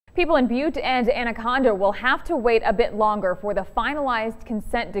People in Butte and Anaconda will have to wait a bit longer for the finalized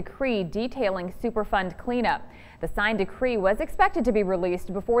consent decree detailing Superfund cleanup. The signed decree was expected to be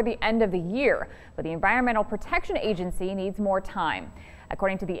released before the end of the year, but the Environmental Protection Agency needs more time.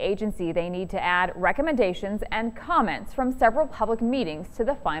 According to the agency, they need to add recommendations and comments from several public meetings to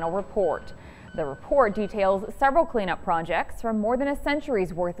the final report. The report details several cleanup projects from more than a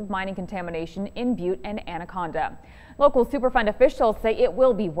century's worth of mining contamination in Butte and Anaconda. Local Superfund officials say it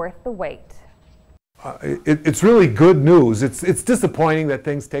will be worth the wait. It's really good news. It's disappointing that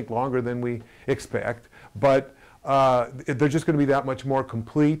things take longer than we expect, but they're just going to be that much more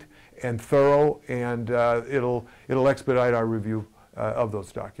complete and thorough, and it'll expedite our review of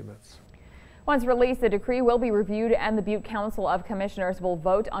those documents. Once released, the decree will be reviewed and the Butte Council of Commissioners will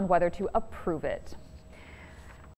vote on whether to approve it.